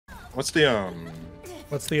What's the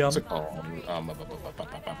What's the What's it called?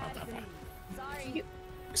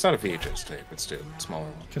 It's not a VHS tape. It's still a smaller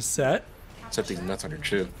one. Cassette? Set these nuts on your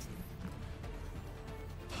chin.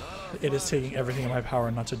 It is taking everything in my power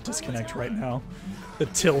not to disconnect right now. The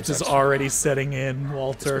tilt is already setting in,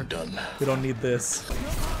 Walter. Done. We don't need this.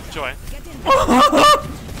 Joy.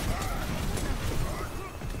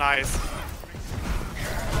 Nice.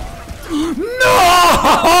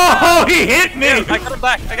 No! He hit me! I got him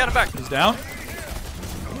back. I got him back. He's down.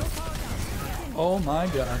 Oh my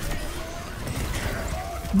god.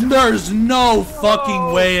 There's no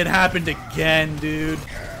fucking way it happened again, dude.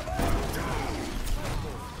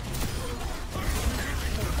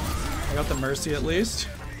 I got the mercy at least.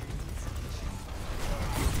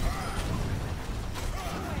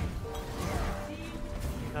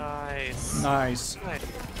 Nice. Nice.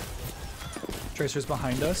 Tracer's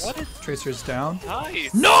behind us. What? Tracer's down.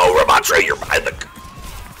 Nice. No, Ramatra, you're behind the.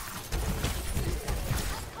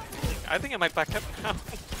 I think I might back up now.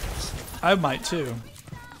 I might too.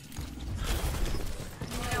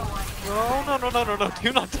 No.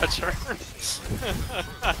 Do not touch her.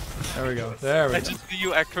 There we go. There we I go. just see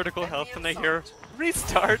you at critical health and I hear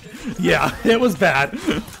restart. Yeah, it was bad.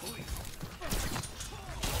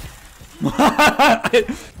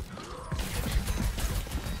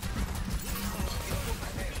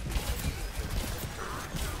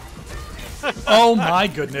 Oh my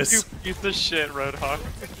goodness. You piece of shit, Roadhog.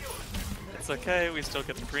 It's okay, we still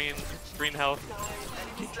get the green health.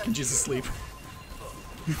 Genji's asleep.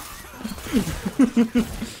 Can we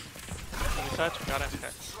touch? Got it. Okay.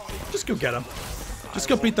 Just go get him. Just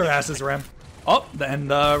go beat their asses, Ram. Oh, then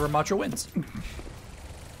Ramatra wins.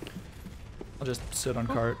 I'll just sit on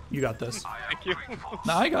cart. You got this. Thank you.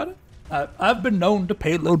 Nah, I got it. I've been known to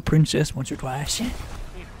payload princess once or twice.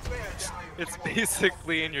 It's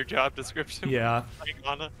basically in your job description. Yeah.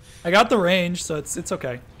 Anna. I got the range, so it's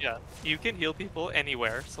okay. Yeah, you can heal people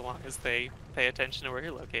anywhere so long as they pay attention to where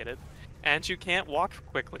you're located. And you can't walk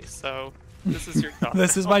quickly, so this is your job.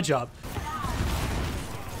 This is my job.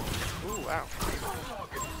 Ooh, wow.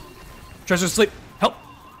 Treasure sleep. Help.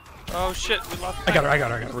 Oh shit, we lost. I got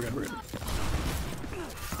her. We're good.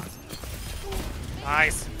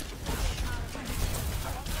 Nice.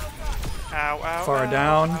 Ow. Far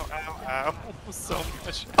down. Ow. So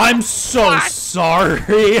much. I'm so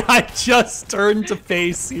sorry. I just turned to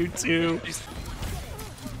face you two.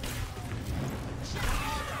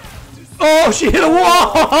 Oh, she hit a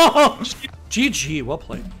wall! GG, well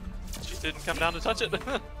played. She didn't come down to touch it.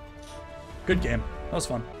 Good game. That was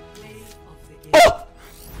fun. Oh!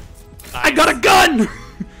 Nice. I got a gun!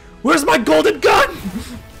 Where's my golden gun?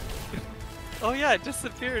 Oh yeah, it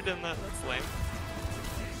disappeared in that. That's lame.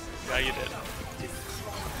 Yeah, you did.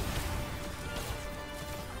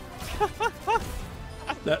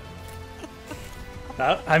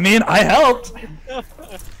 I mean, I helped.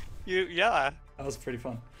 Yeah. That was pretty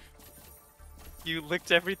fun. You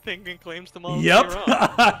licked everything and claimed them all. Yep.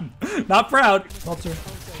 Not proud. Walter,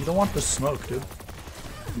 you don't want the smoke, dude.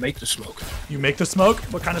 Make the smoke. You make the smoke?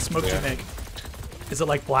 What kind of smoke do you make? Is it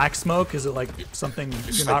like black smoke? Is it like something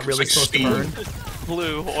you're not really supposed to burn?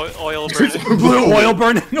 Blue oil burning. Blue oil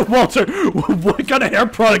burning? Walter, what kind of hair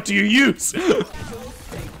product do you use?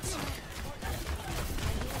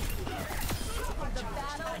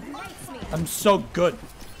 I'm so good.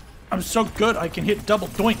 I'm so good I can hit double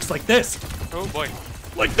doinks like this. Oh boy.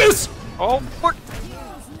 Like this! Oh fuck!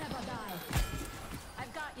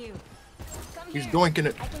 He's doinking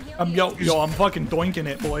it. Yo, I'm fucking doinking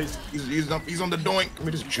it, boys. He's on the doink. Can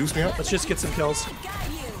we just juice me up? Let's just get some kills.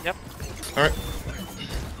 Yep. Alright.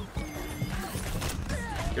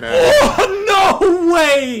 Get out of here. Oh, no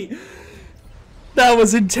way! That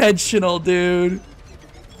was intentional, dude.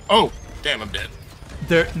 Oh, damn, I'm dead.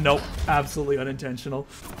 Nope, absolutely unintentional.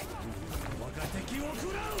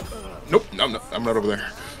 Nope, I'm not over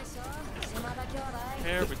there.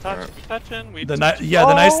 Here, we touching. The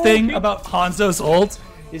nice thing about Hanzo's ult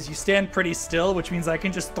is you stand pretty still, which means I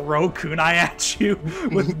can just throw kunai at you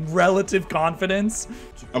with relative confidence.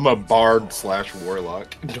 I'm a bard /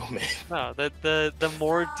 warlock. No, the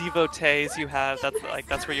more devotees you have,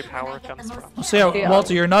 that's where your power comes from. So yeah,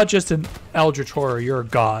 Walter, you're not just an Eldritch Horror, you're a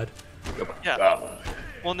god. Yeah.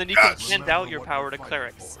 Well, then you can hand out your power to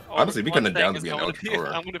clerics. Honestly, we can hand down to be an Eldritch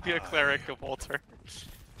Horror. I'm gonna be a cleric of Walter.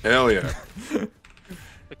 Hell yeah.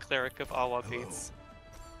 The cleric of Awa Beats.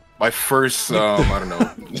 My first, I don't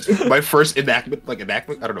know. My first enactment, I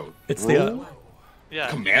don't know. It's rule? Yeah.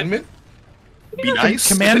 Commandment? Be nice?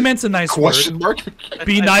 Commandment's a nice question word. Mark?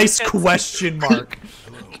 Be nice, question mark.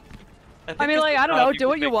 I mean, like, I don't know, do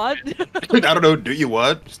what you want. I don't know, do you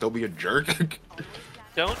what? Still be a jerk?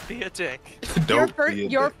 Don't be a dick. Don't be a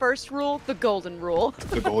Your dick. first rule, the golden rule.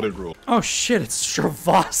 The golden rule. Oh shit, it's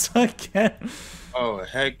Sravasa again. Oh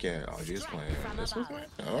heck yeah! Oh, she's playing this one.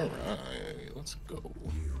 All right, let's go.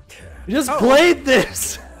 We just played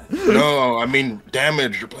this. No, I mean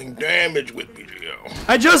damage. You're playing damage with me, Gio.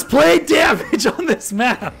 I just played damage on this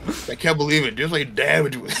map. I can't believe it. Just like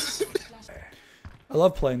damage with. I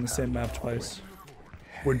love playing the same map twice.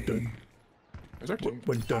 We're done. Is our team?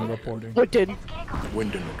 We're done reporting. What did?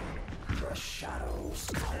 Wyndon.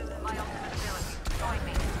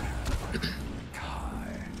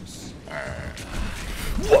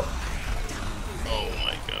 Oh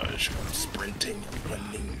my gosh! I'm sprinting. I'm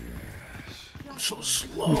running. I'm so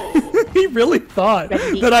slow. He really thought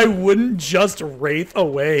that I wouldn't just wraith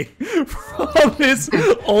away from his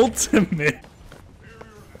ultimate.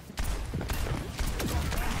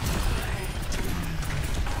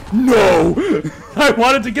 No! I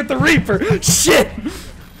wanted to get the Reaper! Shit!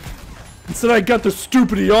 Instead I got the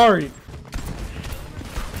stupid Iari.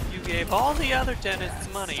 You gave all the other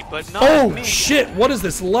dentists money, but not Oh me. shit, what is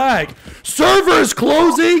this lag? Server's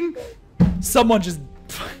closing! Someone just...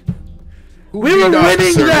 We were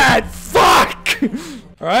winning that! Fuck!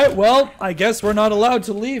 Alright, well, I guess we're not allowed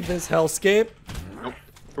to leave this hellscape. Nope.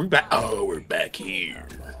 We're back. Oh, we're back here.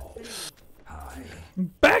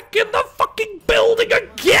 Back in the fucking building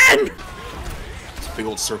again! This big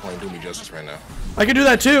old circle ain't doing me justice right now. I can do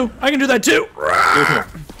that too! I can do that too!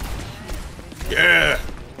 Yeah!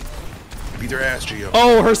 Beat their ass, Gio.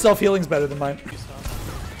 Oh, her self-healing's better than mine.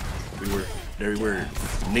 We were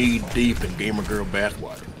knee deep in gamer girl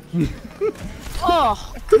bathwater.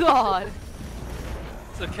 Oh God.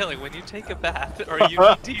 So Kelly, when you take a bath, are you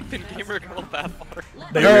deep in gamer girl bathwater?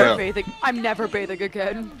 There, I'm never bathing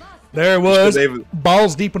again. there it was. David.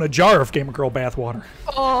 Balls deep in a jar of Gamer Girl bathwater.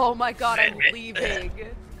 Oh my God, I'm leaving.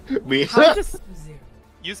 Me. I'm just.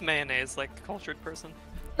 Use mayonnaise like a cultured person.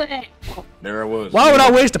 There I was. Why would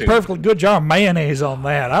I waste a perfectly good jar of mayonnaise on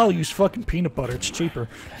that? I'll use fucking peanut butter. It's cheaper.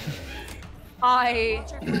 I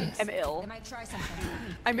am ill.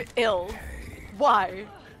 I'm ill. Why?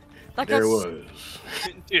 Like There that's- was.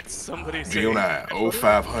 It's somebody Gio and I,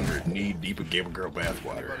 0500, knee deep in gamer girl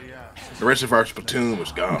bathwater. The rest of our spittoon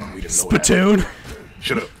was gone. We didn't know what happened. Spittoon.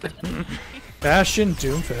 Shut up. Bastion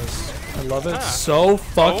Doomfist. I love it so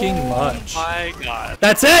fucking much. My God.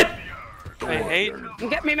 That's it! I hate.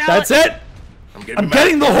 Get me, Mallet. That's it! I'm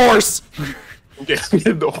getting the horse! I'm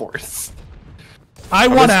getting the horse. I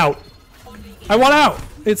want out. I want out.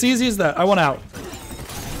 It's easy as that. I want out.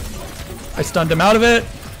 I stunned him out of it.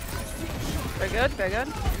 Very good, very good.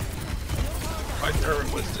 My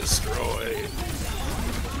turret was destroyed.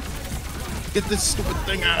 Get this stupid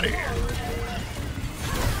thing out of here.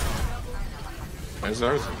 Where's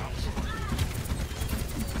ours?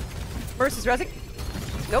 First is Rezzing.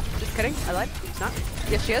 Nope, just kidding. I lied. It's not.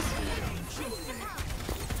 Yes, she is.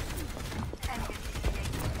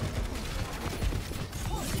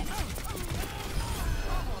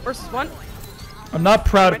 Versus one. I'm not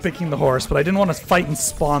proud of picking the horse, but I didn't want to fight and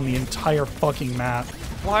spawn the entire fucking map.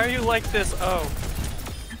 Why are you like this? Oh.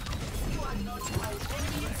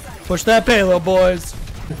 Push that payload, boys.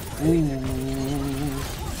 Ooh.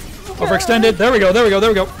 Overextended. There we go, there we go, there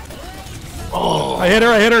we go. Oh, I hit her,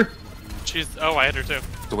 I hit her. She's. Oh, I hit her too.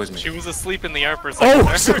 it was me. She was asleep in the air for a second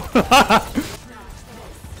there.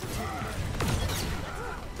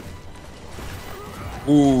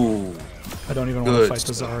 Oh! Ooh. I don't even want to Good fight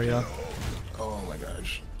the stuff. Zarya. Oh my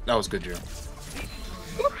gosh. That was good, Joe.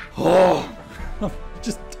 Oh!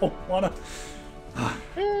 Just don't want to.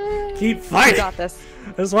 Keep I fighting. got this.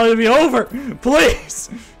 I just want it to be over. Please.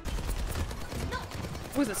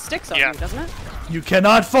 Ooh, it sticks on Yeah. you, doesn't it? You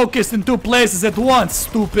cannot focus in two places at once,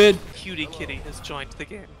 stupid. Cutie Kitty has joined the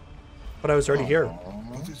game. But I was already here.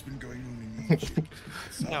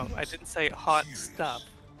 No, I didn't say hot stuff.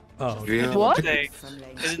 Oh. Yeah. What? I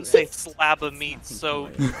didn't say slab of meat, so I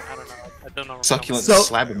don't know. I don't know. Succulent So-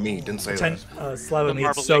 slab of meat. Didn't say that. Slab of The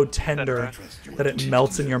meat so marbling, tender etc. that it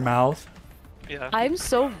melts in your mouth. Yeah. I'm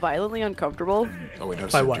so violently uncomfortable. Oh wait,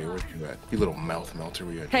 that's By Jay. what? Where you at? You little mouth melter.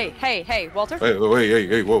 Where you at? Hey, hey, hey, Walter. Hey,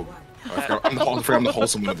 hey, whoa. I'm the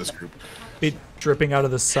wholesome one of this group. Be dripping out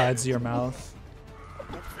of the sides of your mouth.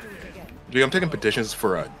 Dude, I'm taking petitions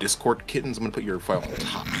for Discord kittens. I'm gonna put your file on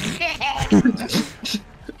top.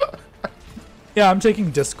 Yeah, I'm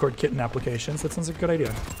taking Discord kitten applications. That sounds like a good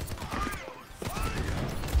idea.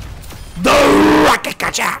 The rocket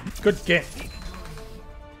gotcha! Good game.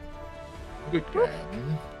 Good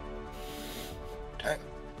game. Time.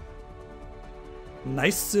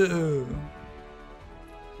 Nice.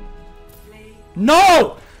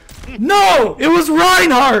 No! No! It was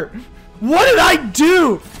Reinhardt! What did I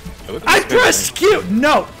do? Look at I this pressed thing. Q.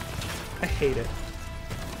 No. I hate it.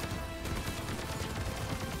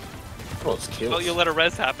 Oh, it's kills. Well, you let a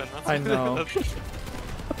res happen. That's I know.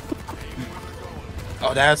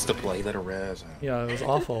 Oh, that's the play. Let her res. Yeah, it was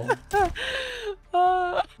awful.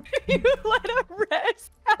 You let a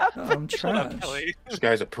rest happen. I'm trash. Kelly. This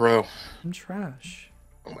guy's a pro. I'm trash.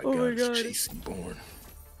 Oh my Oh my god, God. it's Jason Bourne.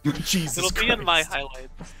 Jesus It'll be in my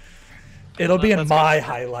highlights. It'll be in Let's my go.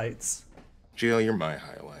 highlights. Jill, you're my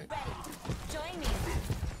highlight.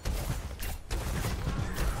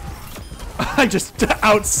 I just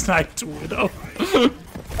outsniped Widow.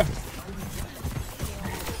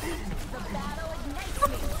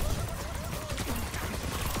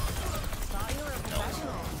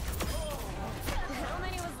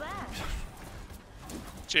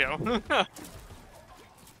 Gio.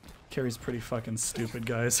 Carrie's pretty fucking stupid,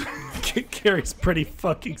 guys. Carrie's pretty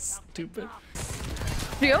fucking stupid.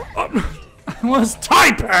 Gio? I was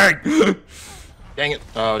typing! Dang it.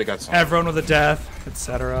 Oh, they got some. Everyone with a death,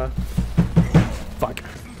 etc. Fuck.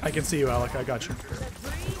 I can see you, Alec. I got you.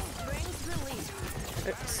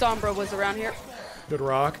 Sombra was around here. Good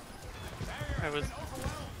rock. I was.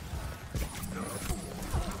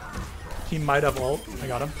 He might have ult. I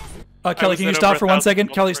got him. Kelly, was can you at stop over for 1 1,000 second?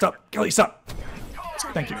 ult Kelly, for stop. Kelly, stop.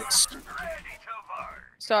 Thank you.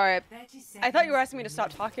 Sorry. I thought you were asking me to stop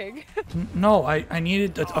talking. No, I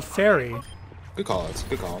needed a fairy. Good call. It's a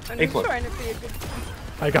good call. I'm A just plus. trying to be a good...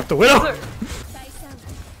 I got the widow.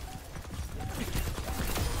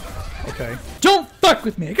 Okay. Don't fuck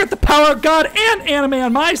with me. I got the power of God and anime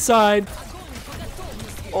on my side.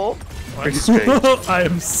 Oh. I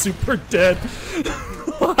am super dead.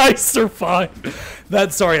 I survived. That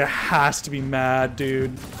Zarya has to be mad,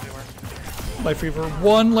 dude. Life Reaver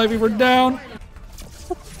 1, Life Reaver down.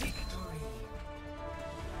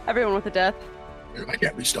 Everyone with a death. I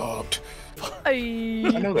can't be stopped. I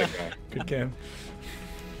I know that guy. Good game.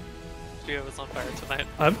 Gio was on fire tonight.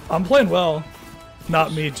 I'm playing well.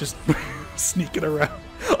 Not me just sneaking around.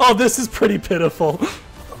 Oh, this is pretty pitiful.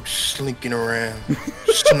 I'm slinking around,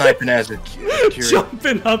 sniping as a kid.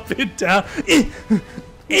 Jumping up and down.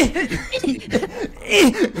 She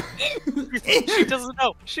doesn't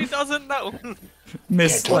know. She doesn't know.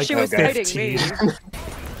 Missed Yeah, like she was 15. fighting me.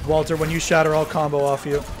 Walter, when you shatter, I'll combo off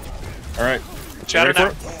you. All right. Shatter Ready now.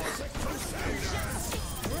 for it?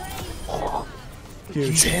 Huge.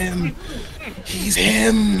 He's him. He's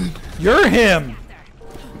him. You're him.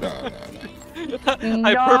 No.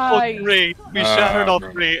 I purpled 3. We shattered all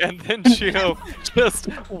bro. 3, and then Gio just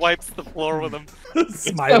wipes the floor with him.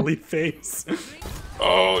 Smiley face.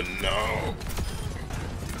 Oh no.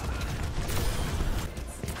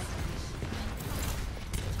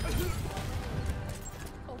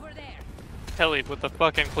 Kelly with the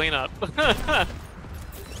fucking cleanup. Alright,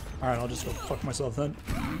 I'll just go fuck myself then.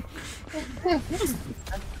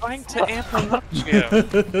 Trying to amp him up,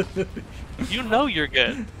 Gio. You know you're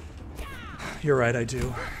good. You're right, I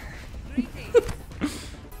do.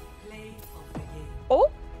 Oh?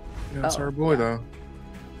 That's our boy though.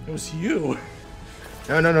 It was you.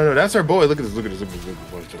 No. That's our boy. Look at this. Look at this. Look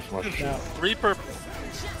at this. Watch this. Now, 3 purple.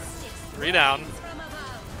 3 down.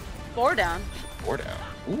 4 down. 4 down.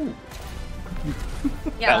 Ooh.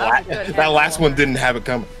 Yeah, that was a good That hit. last one didn't have it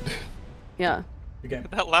coming. Yeah. good game.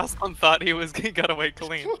 That last one thought he got away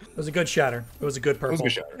clean. It was a good shatter. It was a good purple. It was a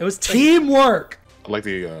good shatter. It was teamwork. I like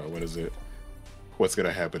the what is it? What's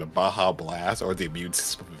gonna happen? A Baja Blast or the immune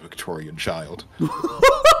system of a Victorian child?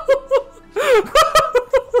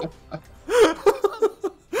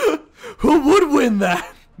 Who would win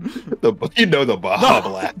that? The Baja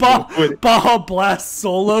Blast. Baja Blast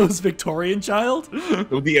Solo's Victorian child?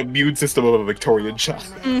 The immune system of a Victorian child.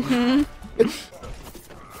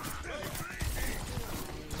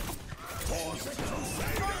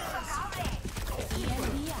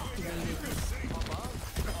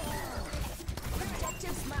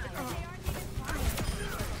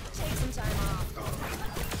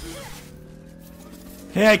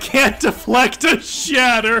 Hey, I can't deflect a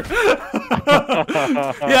shatter.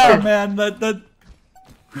 Yeah, man, that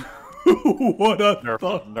what a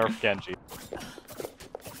thought. Nerf Genji.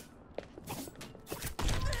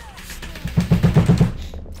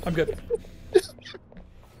 I'm good.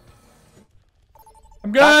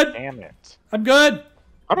 I'm good. Damn it. I'm good.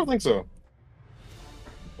 I don't think so.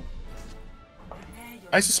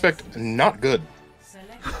 I suspect not good.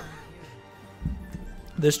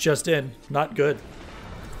 This just in. Not good.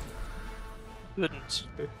 Couldn't.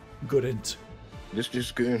 Goodn't. This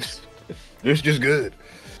just good. This just good.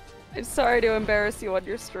 I'm sorry to embarrass you on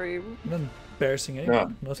your stream. I'm not embarrassing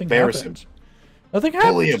anyone. No, Nothing embarrass happened. Nothing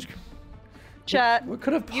Bully happened. him. Chat. What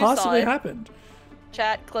could have you saw possibly it. happened?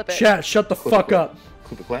 Chat, clip it. Chat, shut the Clip it, fuck clip it. up.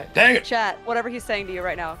 Clip it quiet. Dang it! Chat, whatever he's saying to you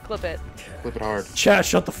right now, clip it. Clip it hard. Chat,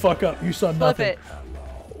 shut the fuck up. You saw Clip nothing. it.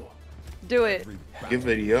 Do it. Give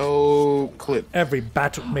video clip. Every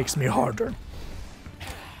battle makes me harder.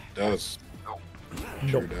 Does.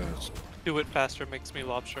 Sure does. Do it faster makes me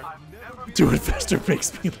lobster. Do it faster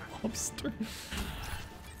makes me lobster.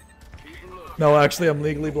 No, actually, I'm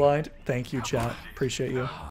legally blind. Thank you, chat. Appreciate you.